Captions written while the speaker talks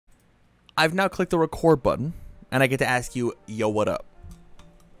I've now clicked the record button, and I get to ask you, yo, what up?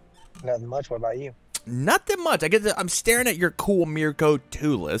 Nothing much. What about you? Nothing much. I'm staring at your cool Mirko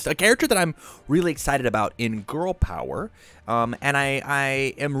 2 list, a character that I'm really excited about in Girl Power. And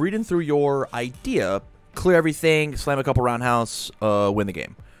I am reading through your idea, clear everything, slam a couple roundhouse, win the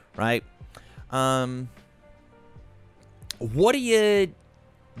game, right? What do you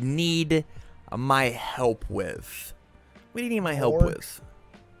need my help with? What do you need my help with?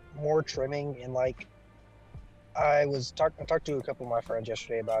 More trimming and like I talked to a couple of my friends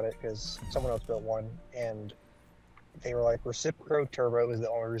yesterday about it because someone else built one and they were like reciprocal turbo is the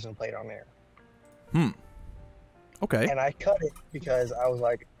only reason to play it on there. Okay. And I cut it because I was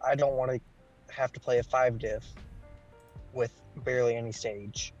like, I don't want to have to play a 5 diff with barely any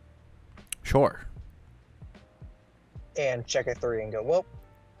stage. Sure. And check a 3 and go, well,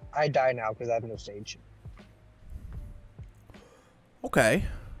 I die now because I have no stage. Okay.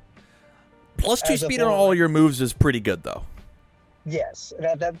 Plus 2 As a speed on forward. all your moves is pretty good, though. Yes,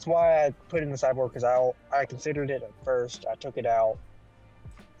 that's why I put it in the sideboard because I considered it at first. I took it out.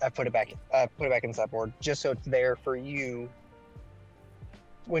 I put it back in the sideboard just so it's there for you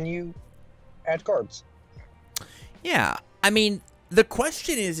when you add cards. Yeah. I mean, the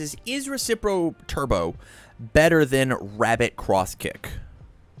question is Recipro Turbo better than Rabbit Cross Kick?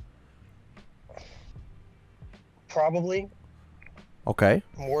 Probably. Okay.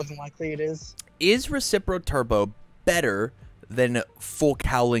 More than likely it is. Is Recipro Turbo better than Full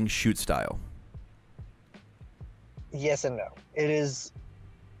Cowling Shoot Style? Yes and no. It is.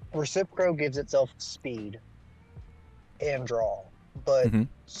 Recipro gives itself speed and draw, but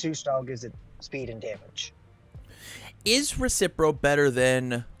Sue style gives it speed and damage. Is Recipro better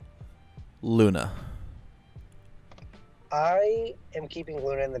than Luna? I am keeping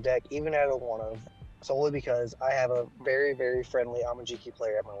Luna in the deck even at a 1-of, solely because I have a very, very friendly Amajiki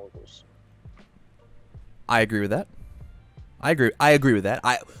player at my locals. I agree with that. I agree with that.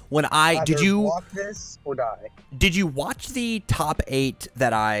 Did you block this or die? Did you watch the top 8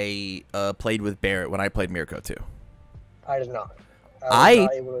 that I played with Barrett when I played Mirko too? I did not. I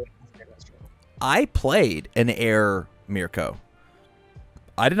played an air Mirko.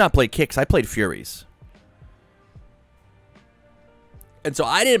 I did not play kicks. I played furies. And so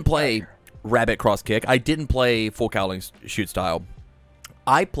I didn't play rabbit cross kick. I didn't play full cowling shoot style.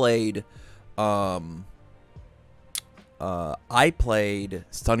 I played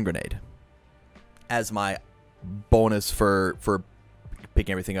stun grenade as my bonus for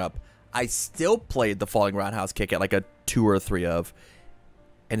picking everything up. I still played the falling roundhouse kick at like a 2 or 3 of,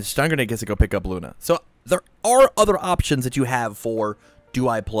 and stun grenade gets to go pick up Luna. So there are other options that you have for do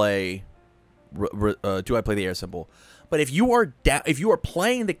I play the air symbol. But if you are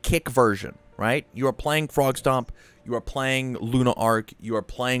playing the kick version, right? You are playing Frog Stomp, you are playing Luna Arc, you are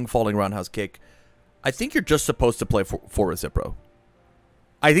playing falling roundhouse kick. I think you're just supposed to play for Recipro.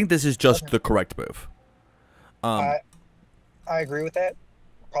 I think this is just the correct move. I agree with that.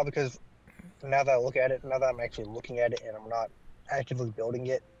 Probably because now that I look at it, now that I'm actually looking at it and I'm not actively building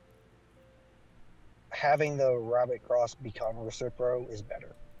it, having the rabbit cross become Recipro is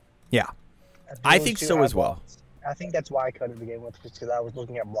better. Yeah, I think so as well. I think that's why I cut it to begin with, just because I was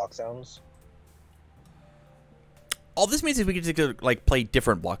looking at block zones. All this means is we can just like play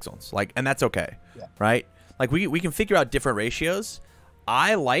different block zones, like, and that's okay, right? Like we can figure out different ratios.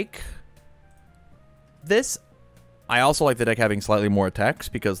 I like this. I also like the deck having slightly more attacks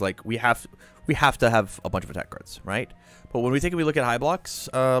because like we have to have a bunch of attack cards, right? But when we take a look at high blocks,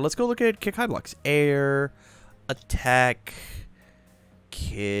 let's go look at kick high blocks. Air, attack,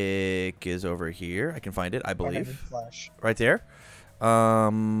 kick is over here. I can find it, I believe. Flash. Right there.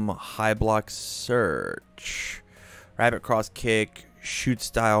 High block search. Rabbit cross kick, shoot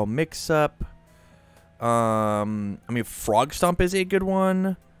style mix up. I mean, frog stomp is a good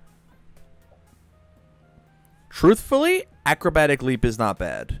one. Truthfully, acrobatic leap is not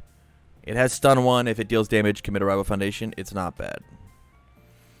bad. It has stun 1. If it deals damage, commit a rival foundation. It's not bad.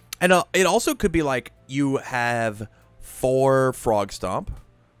 And it also could be like you have 4 frog stomp,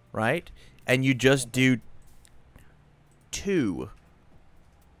 right? And you just do 2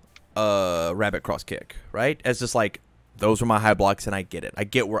 rabbit cross kick, right? As just like, those are my high blocks and I get it. I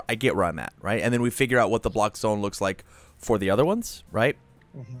get where I'm at, right? And then we figure out what the block zone looks like for the other ones, right?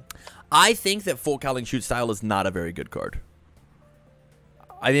 I think that full cowling shoot style is not a very good card.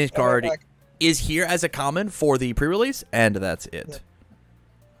 I think this card is here as a common for the pre-release, and that's it.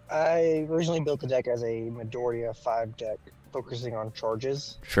 I originally built the deck as a Midoriya 5 deck, focusing on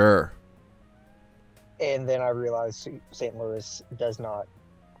charges. Sure. And then I realized St. Louis does not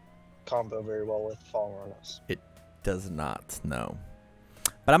combo very well with falling roundhouse. It does not, no.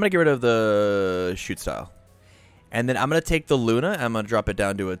 But I'm going to get rid of the shoot style. And then I'm going to take the Luna. I'm going to drop it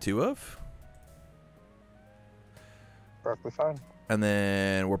down to a 2 of. Perfectly fine. And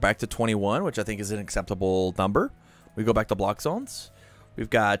then we're back to 21, which I think is an acceptable number. We go back to block zones. We've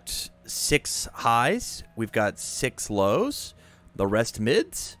got 6 highs. We've got 6 lows. The rest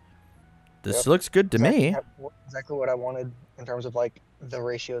mids. This looks good to me. Exactly what I wanted in terms of like the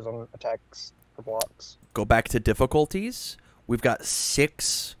ratios on attacks for blocks. Go back to difficulties. We've got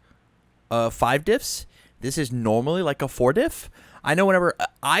 6 5 diffs. This is normally like a 4 diff. I know whenever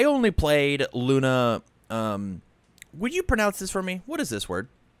I only played Luna. Would you pronounce this for me? What is this word?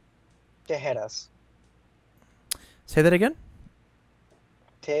 Tejeras. Say that again.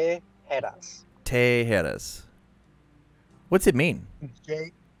 Tejeras. Tejeras. What's it mean?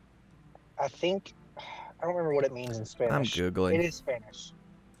 I think I don't remember what it means in Spanish. I'm Googling. It is Spanish.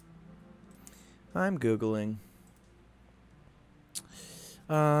 I'm Googling.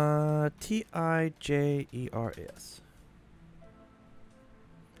 Tijeras.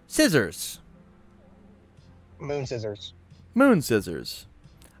 Scissors. Moon scissors. Moon scissors.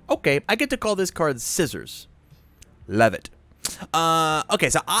 Okay, I get to call this card scissors. Love it. Okay,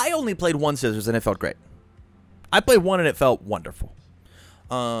 so I only played 1 scissors and it felt great. I played 1 and it felt wonderful.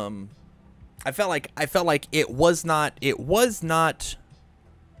 I felt like it was not.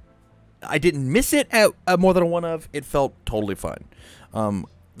 I didn't miss it at more than a 1 of. It felt totally fine.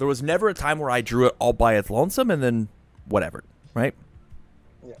 There was never a time where I drew it all by its lonesome and then whatever, right?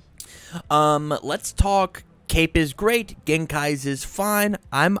 Yeah. Let's talk. Cape is great. Genkai's is fine.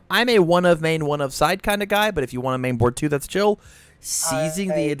 I'm a 1 of main, 1 of side kind of guy, but if you want a main board too, that's chill. Seizing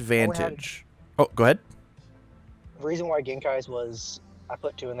the advantage. Oh, go ahead. The reason why Genkai's was I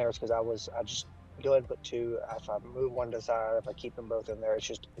put 2 in there is because I just go ahead and put 2. If I move 1 to the side, if I keep them both in there,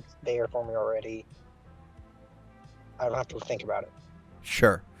 it's there for me already. I don't have to think about it.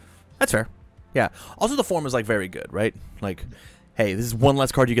 Sure. That's fair. Yeah. Also, the form is like very good, right? Like, hey, this is 1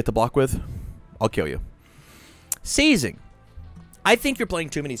 less card you get to block with. I'll kill you. Seizing. I think you're playing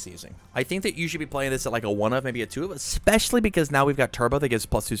too many seizing. I think that you should be playing this at like a 1 of, maybe a 2 of, especially because now we've got Turbo that gives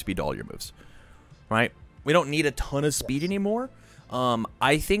 +2 speed to all your moves. Right? We don't need a ton of speed anymore.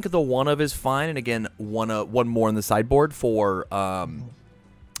 I think the 1 of is fine, and again, one more in the sideboard for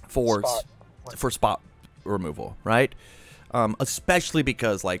spot removal, right? Especially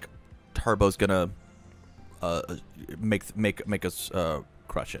because like Turbo's gonna make us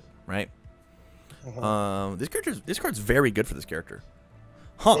crush it, right? Mm-hmm. This card's very good for this character,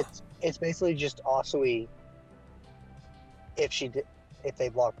 huh? It's basically just Asui if they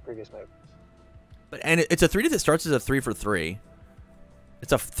block the previous move. And it's a 3 that starts as a 3 for 3.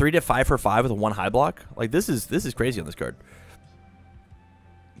 It's a 3 to 5 for 5 with a 1 high block. Like this is crazy on this card.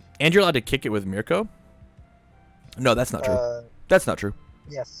 And you're allowed to kick it with Mirko. No, that's not true. That's not true.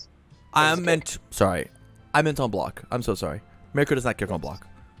 Yes. I meant on block. I'm so sorry. Mirko does not kick on block.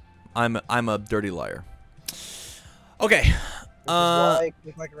 I'm a dirty liar. Okay. Like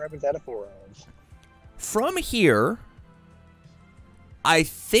a rabbit's out of 4 of. From here, I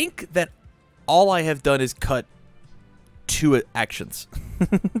think that all I have done is cut 2 actions.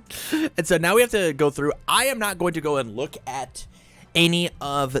 And so now we have to go through. I am not going to go and look at any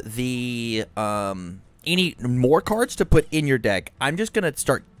of the any more cards to put in your deck. I'm just going to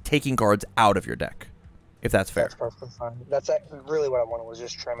start taking cards out of your deck, if that's fair. That's perfectly fine. That's really what I wanted, was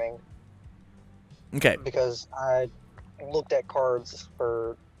just trimming. Okay. Because I looked at cards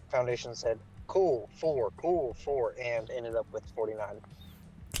for Foundation and said, cool, 4, and ended up with 49.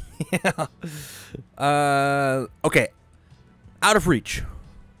 Yeah. Okay. Out of reach.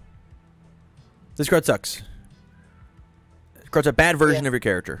 This card sucks. This card's a bad version of your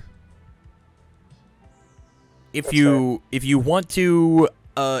character. If you want to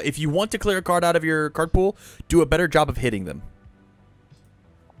clear a card out of your card pool, do a better job of hitting them.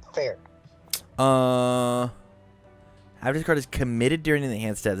 Fair. After this card is committed during the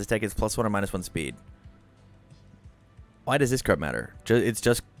hand stat, this deck is +1 or -1 speed. Why does this card matter? It's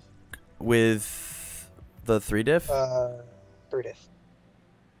just with the 3 diff? 3 diff.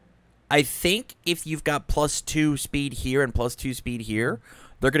 I think if you've got +2 speed here and +2 speed here,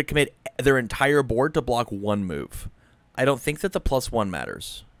 they're going to commit their entire board to block 1 move. I don't think that the +1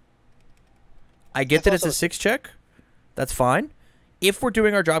 matters. I get that it's a 6 check. That's fine. If we're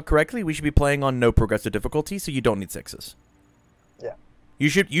doing our job correctly, we should be playing on no progressive difficulty, so you don't need 6s. Yeah. You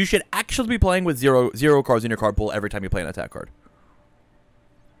should actually be playing with zero cards in your card pool every time you play an attack card.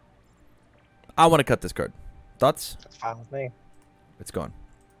 I want to cut this card. Thoughts? That's fine with me. It's gone.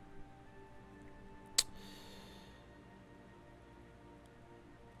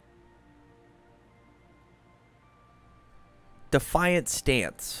 Defiant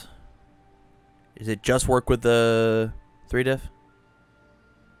Stance. Does it just work with the 3 diff?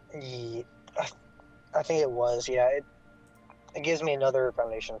 Yeah, I think it was. Yeah, it gives me another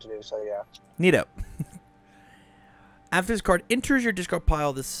foundation to do. So yeah. Neato. After this card enters your discard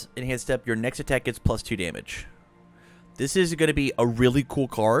pile, this enhanced step, your next attack gets +2 damage. This is going to be a really cool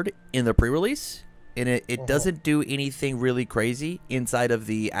card in the pre-release, and it doesn't do anything really crazy inside of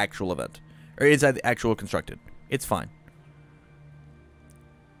the actual event, or inside the actual constructed. It's fine.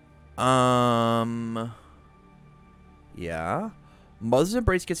 Yeah. Mother's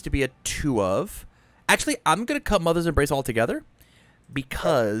Embrace gets to be a 2 of. Actually, I'm going to cut Mother's Embrace altogether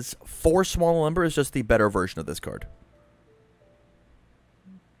because 4 Small Lumber is just the better version of this card.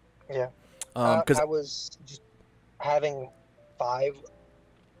 Yeah. Because I was just having 5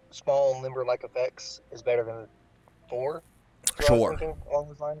 small and limber-like effects is better than 4. So Sure. I was thinking along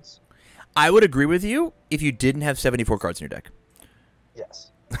those lines. I would agree with you if you didn't have 74 cards in your deck.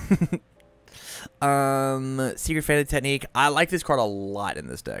 Yes. Secret Fantasy Technique. I like this card a lot in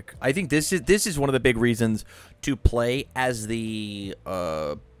this deck. I think this is one of the big reasons to play as the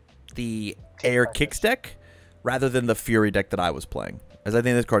Air Kicks deck rather than the Fury deck that I was playing, as I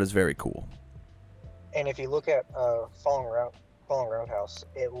think this card is very cool. And if you look at Falling Roundhouse,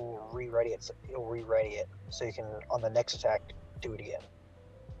 it will re-ready it. It'll re-ready it, so you can on the next attack do it again.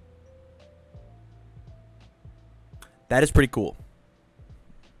 That is pretty cool.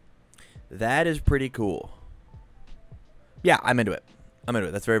 That is pretty cool. Yeah, I'm into it. I'm into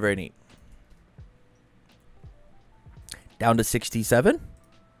it. That's very, very neat. Down to 67.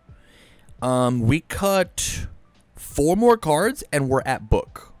 We cut 4 more cards, and we're at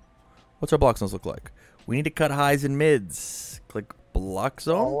book. What's our block zones look like? We need to cut highs and mids. Click block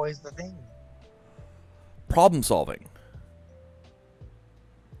zone. Always the thing. Problem solving.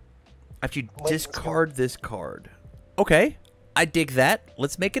 After you discard this card. Okay. I dig that.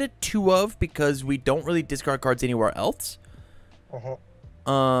 Let's make it a 2 of because we don't really discard cards anywhere else.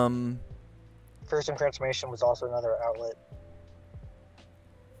 Fearsome Transformation was also another outlet.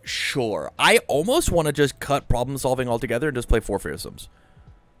 Sure. I almost want to just cut problem solving altogether and just play 4 Fearsomes.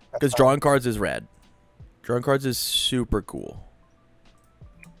 Because That's drawing cards is rad. Drawing cards is super cool.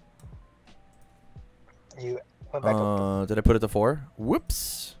 You went back up. Did I put it to 4?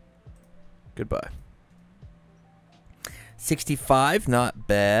 Whoops. Goodbye. 65, not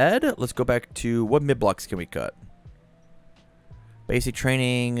bad. Let's go back to what mid blocks can we cut? Basic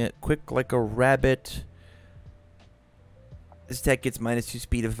training, quick like a rabbit. This attack gets -2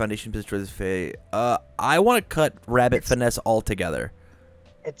 speed if a foundation destroys this phase. I want to cut rabbit finesse altogether.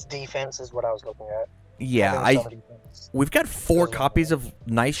 Its defense is what I was looking at. Yeah, we've got 4 copies of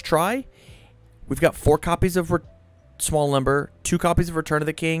Nice Try. We've got 4 copies of Small Lumber, 2 copies of Return of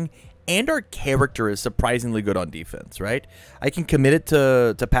the King, and our character is surprisingly good on defense, right? I can commit it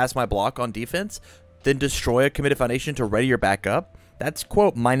to pass my block on defense, then destroy a committed foundation to ready your back up. That's,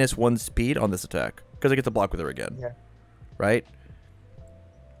 quote, -1 speed on this attack, because I get to block with her again. Yeah. Right?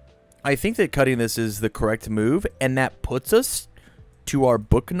 I think that cutting this is the correct move, and that puts us to our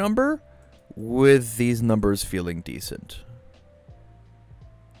book number with these numbers feeling decent.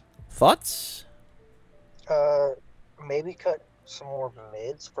 Thoughts? Maybe cut some more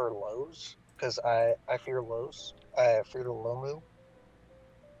mids for lows, because I fear lows. I fear the low move.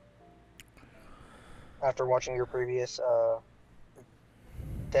 After watching your previous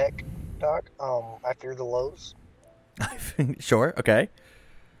deck, Doc, I fear the lows. Sure, okay.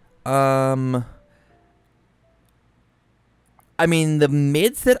 I mean, the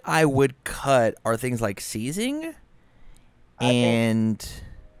mids that I would cut are things like Seizing, and...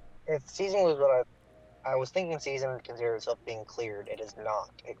 If Seizing was what I was thinking Season considered itself being cleared. It is not.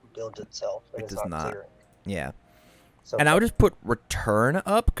 It builds itself. It is not clearing. Yeah. So and I would just put Return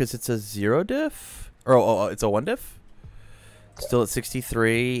up because it's a 0 diff. Or it's a 1 diff. Okay. Still at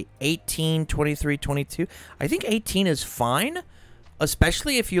 63. 18, 23, 22. I think 18 is fine.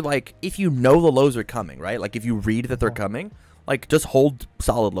 Especially if you know the lows are coming, right? Like if you read that they're coming. Like just hold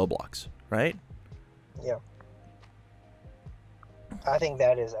solid low blocks, right? Yeah. I think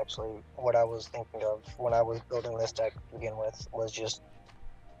that is actually what I was thinking of when I was building this deck to begin with, was just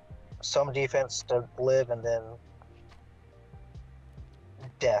some defense to live and then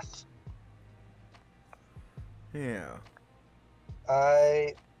death. Yeah.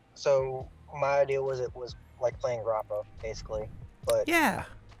 So my idea was it was like playing Grappa, basically, but yeah,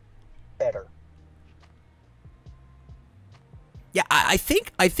 better. Yeah, I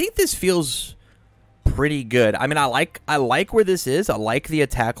think this feels pretty good. I mean, I like where this is. I like the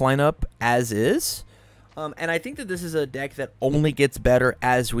attack lineup as is. And I think that this is a deck that only gets better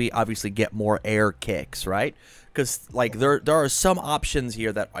as we obviously get more air kicks, right? because like there are some options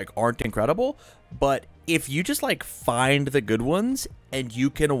here that like aren't incredible, but if you just like find the good ones and you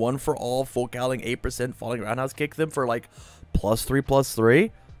can one for all full cowling 8% falling roundhouse kick them for like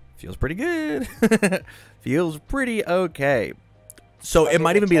 +3/+3, feels pretty good. Feels pretty okay. So it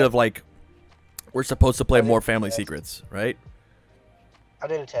might even be of like we're supposed to play more family secrets, right? I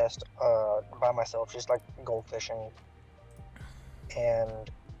did a test by myself, just like goldfishing,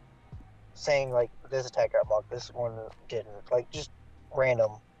 and saying like this attack got blocked, this one didn't, like just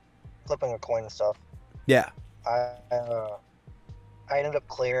random flipping a coin and stuff. Yeah. I ended up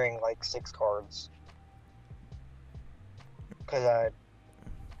clearing like 6 cards because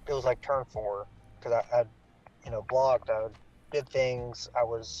it was like turn 4 because I blocked, I did things, I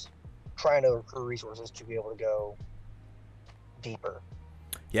was trying to accrue resources to be able to go deeper.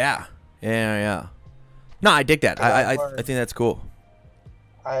 Yeah. No, I dig that. I think that's cool.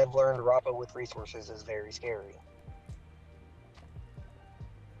 I've learned Rappa with resources is very scary.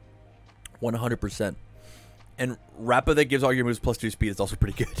 100%. And Rappa that gives all your moves +2 speed is also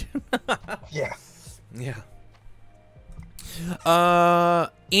pretty good. Yeah.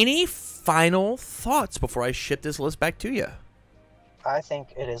 Any final thoughts before I ship this list back to you? I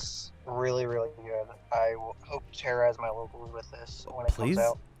think it is really, really good. I hope to terrorize my locals with this when it comes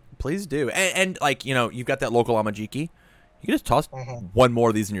out. Please do. And like, you've got that local Amajiki. You can just toss one more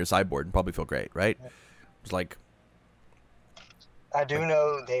of these in your sideboard and probably feel great, right? It's like... I do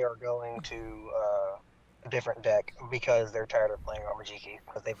know they are going to a different deck because they're tired of playing Amajiki,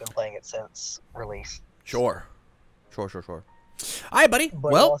 because they've been playing it since release. Sure. All right, buddy.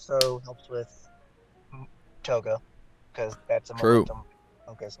 But well, it also helps with Toga, because that's a momentum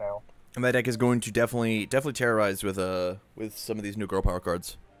focus now. And that deck is going to definitely terrorize with some of these new girl power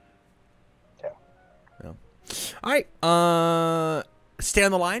cards. Yeah. All right. Stay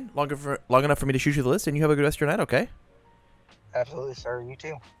on the line long enough for me to shoot you the list, and you have a good rest of your night. Okay. Absolutely, sir. You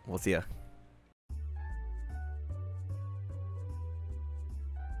too. We'll see ya.